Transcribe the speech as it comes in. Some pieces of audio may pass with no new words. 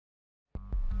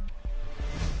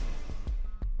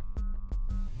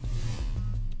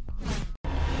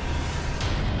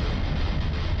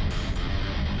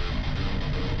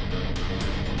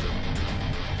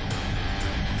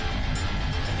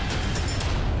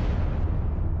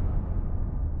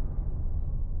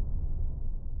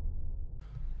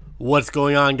What's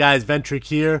going on, guys? Ventrick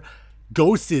here.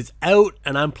 Ghost is out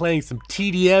and I'm playing some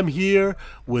TDM here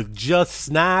with Justus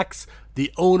Sniping,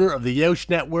 the owner of the Youch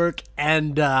Network,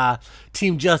 and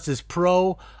TeamJustus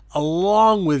Pro,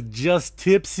 along with Just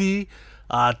Tipsy,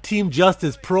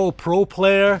 TeamJustus Pro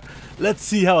player. Let's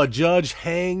see how a judge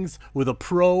hangs with a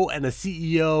pro and a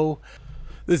CEO.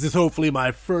 This is hopefully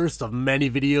my first of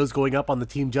many videos going up on the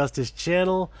TeamJustus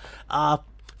channel.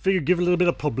 Figured give a little bit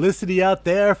of publicity out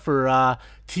there for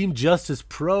TeamJustus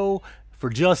Pro,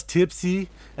 for Just Tipsy,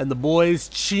 and the boys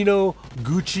Chino,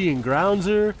 Gucci, and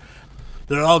Grounzer.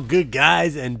 They're all good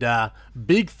guys, and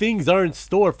big things are in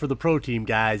store for the pro team,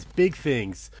 guys. Big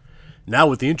things. Now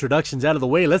with the introductions out of the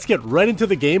way, let's get right into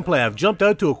the gameplay. I've jumped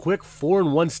out to a quick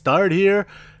 4-1 start here.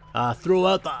 Throw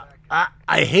out the...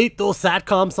 I hate those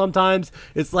SATCOMs sometimes.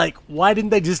 It's like, why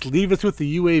didn't they just leave us with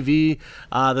the UAV?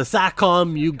 The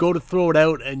SATCOM, you go to throw it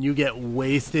out and you get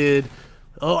wasted.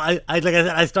 Oh, like I said,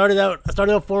 I started out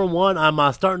 4-1.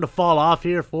 I'm starting to fall off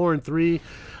here, 4-3.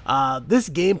 This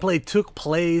gameplay took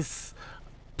place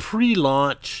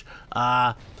pre-launch,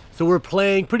 so we're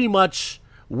playing pretty much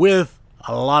with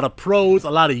a lot of pros, a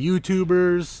lot of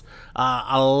YouTubers,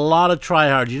 a lot of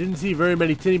tryhards. You didn't see very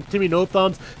many Timmy No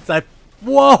Thumbs. So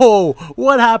whoa!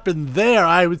 What happened there?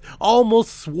 I was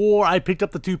almost swore I picked up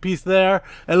the two-piece there.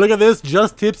 And look at this,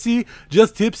 Just Tipsy.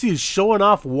 Just Tipsy is showing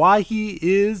off why he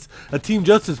is a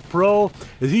TeamJustus Pro.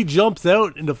 As he jumps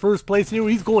out in the first place here,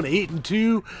 he's going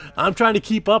 8-2. I'm trying to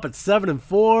keep up at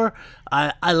 7-4.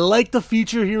 I like the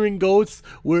feature here in Ghosts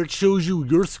where it shows you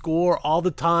your score all the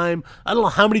time. I don't know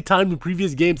how many times in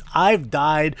previous games I've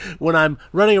died when I'm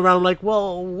running around like,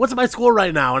 well, what's my score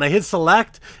right now? And I hit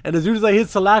select, and as soon as I hit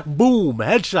select, boom,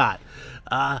 headshot.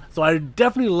 So I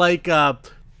definitely like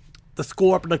the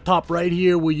score up in the top right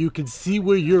here where you can see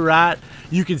where you're at.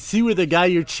 You can see where the guy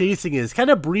you're chasing is. Kind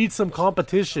of breeds some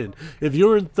competition. If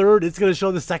you're in third, it's going to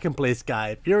show the second place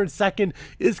guy. If you're in second,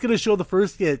 it's going to show the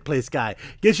first place guy.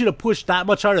 Gets you to push that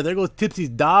much harder. There goes Tipsy's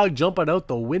dog jumping out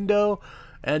the window.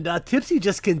 And Tipsy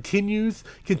just continues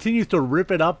to rip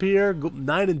it up here.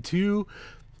 9-2.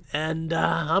 And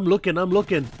I'm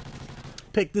looking.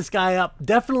 Pick this guy up.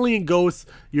 Definitely in Ghosts,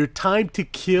 your time to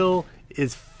kill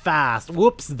is fast.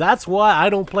 Whoops, that's why I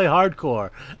don't play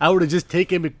hardcore. I would have just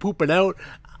taken him pooping out.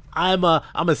 I'm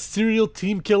a serial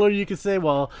team killer, you could say.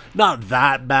 Well, not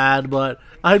that bad, but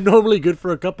I'm normally good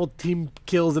for a couple team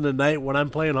kills in a night when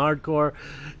I'm playing hardcore,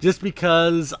 just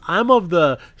because I'm of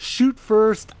the shoot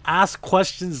first, ask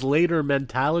questions later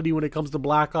mentality when it comes to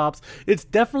Black Ops. It's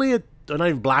definitely not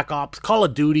even Black Ops, Call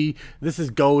of Duty. This is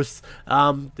Ghosts.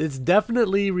 It's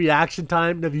definitely reaction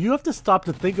time. And if you have to stop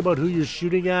to think about who you're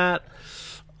shooting at,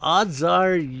 odds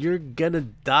are you're gonna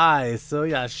die. So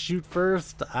yeah, shoot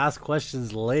first, ask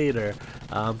questions later.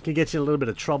 Can get you in a little bit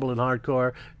of trouble in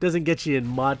hardcore. Doesn't get you in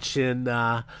much in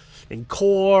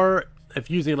core. If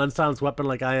you're using an unsilenced weapon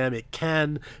like I am, it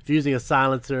can. If you're using a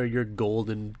silencer, you're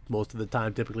golden most of the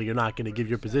time. Typically, you're not going to give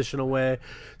your position away.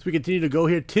 So we continue to go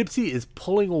here. Tipsy is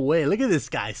pulling away. Look at this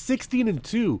guy,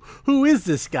 16-2. Who is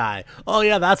this guy? Oh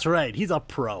yeah, that's right. He's a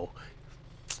pro.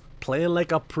 Playing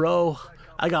like a pro.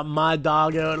 I got my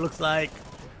dog out, it looks like.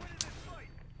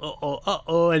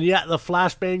 Uh-oh. And yeah, the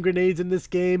flashbang grenades in this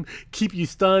game keep you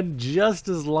stunned just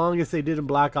as long as they did in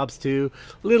Black Ops 2.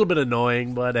 A little bit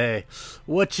annoying, but hey,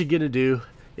 what you gonna do?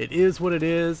 It is what it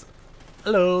is.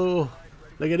 Hello.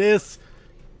 Look at this.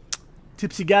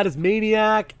 Tipsy got his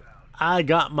maniac. I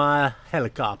got my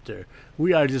helicopter.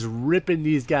 We are just ripping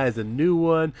these guys a new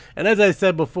one. And as I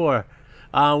said before,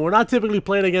 we're not typically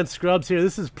playing against scrubs here.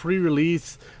 This is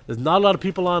pre-release. There's not a lot of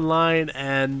people online,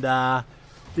 and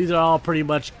these are all pretty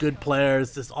much good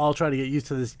players, just all trying to get used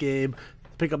to this game.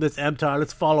 Pick up this MTAR.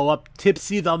 Let's follow up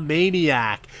Tipsy the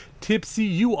Maniac. Tipsy,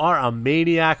 you are a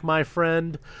maniac, my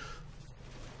friend.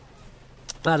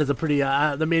 That is a pretty,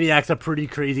 the Maniac's a pretty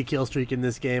crazy kill streak in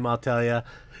this game, I'll tell you.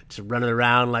 Just running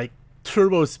around like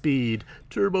turbo speed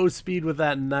with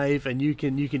that knife, and you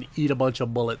can eat a bunch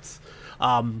of bullets.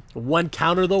 One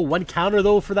counter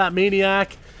though for that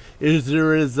Maniac is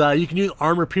you can use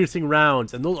armor piercing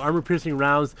rounds, and those armor piercing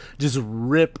rounds just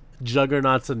rip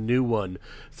Juggernauts a new one.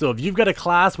 So if you've got a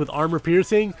class with armor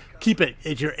piercing, keep it.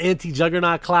 It's your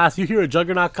anti-Juggernaut class. You hear a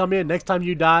Juggernaut come in, next time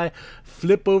you die,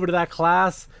 flip over to that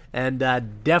class, and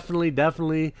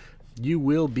definitely you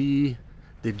will be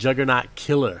the Juggernaut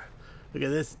killer. Look at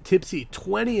this, Tipsy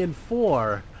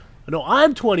 20-4. No,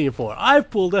 I'm 20-4. I've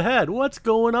pulled ahead. What's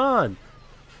going on?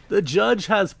 The judge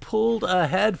has pulled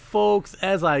ahead, folks,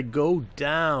 as I go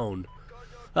down.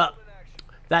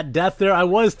 That death there, I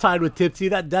was tied with Tipsy.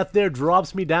 That death there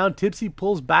drops me down. Tipsy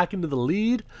pulls back into the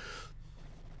lead.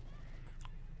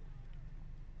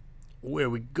 where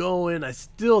we going. I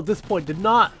still, at this point, did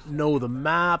not know the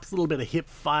maps. A little bit of hip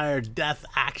fire, death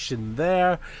action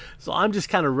there. So I'm just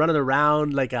kind of running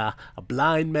around like a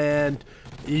blind man.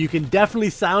 You can definitely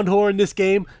sound horn this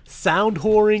game. Sound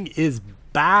whoring is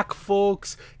back,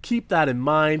 folks. Keep that in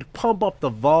mind. Pump up the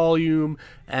volume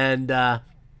and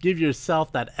give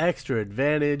yourself that extra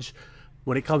advantage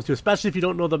when it comes to, especially if you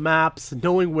don't know the maps.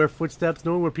 Knowing where footsteps,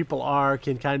 knowing where people are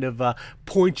can kind of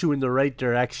point you in the right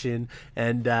direction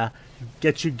and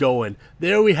get you going.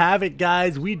 There we have it,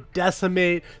 guys. We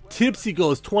decimate. Tipsy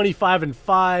goes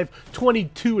 25-5,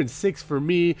 22-6 for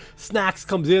me. Snacks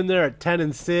comes in there at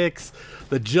 10-6.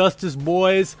 The Justus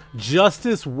boys,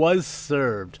 justice was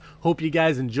served. Hope you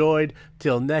guys enjoyed.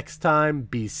 Till next time,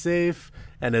 be safe,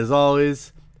 and as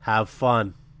always, have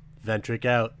fun. Ventrick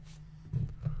out.